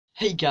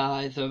Hey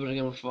guys, so we're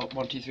going for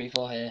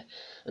 1234 here,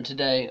 and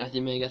today, as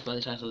you may guess by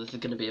the title, this is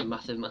going to be a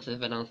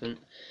massive announcement.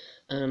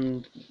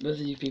 And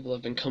most of you people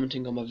have been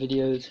commenting on my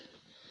videos,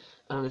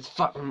 and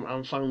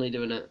I'm finally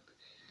doing it.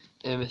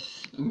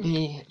 It's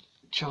me,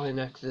 Charlie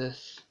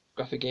Nexus,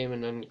 Graphic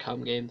Gaming, and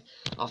Calm Games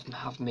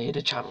have made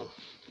a channel.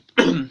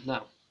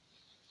 Now,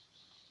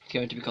 it's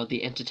going to be called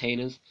The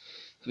Entertainers.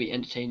 We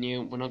entertain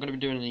you. We're not going to be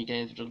doing any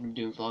games. We're just going to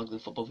be doing vlogs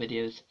and football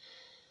videos.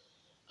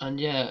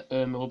 And yeah,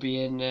 it'll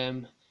be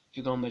in if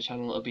you go on my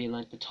channel, it'll be in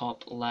like the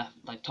top left,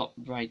 like top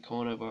right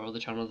corner where all the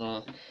channels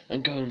are,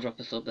 and go and drop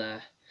a sub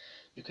there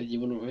because you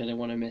wouldn't really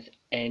want to miss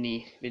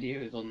any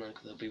videos on there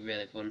because it'll be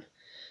really fun.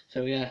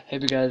 So yeah,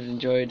 hope you guys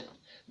enjoyed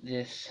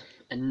this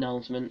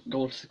announcement.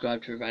 Go and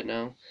subscribe to it right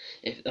now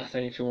if that's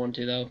only if you want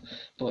to though.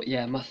 But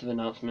yeah, massive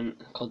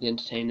announcement called The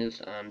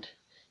Entertainers, and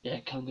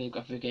yeah, Can't Game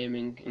Graphic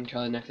Gaming and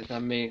Charlie Nexus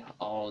and me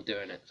all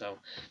doing it. So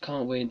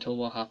can't wait until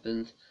what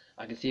happens.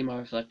 I can see my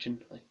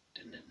reflection like.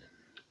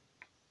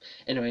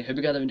 Anyway, hope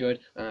you guys have enjoyed.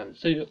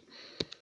 See you.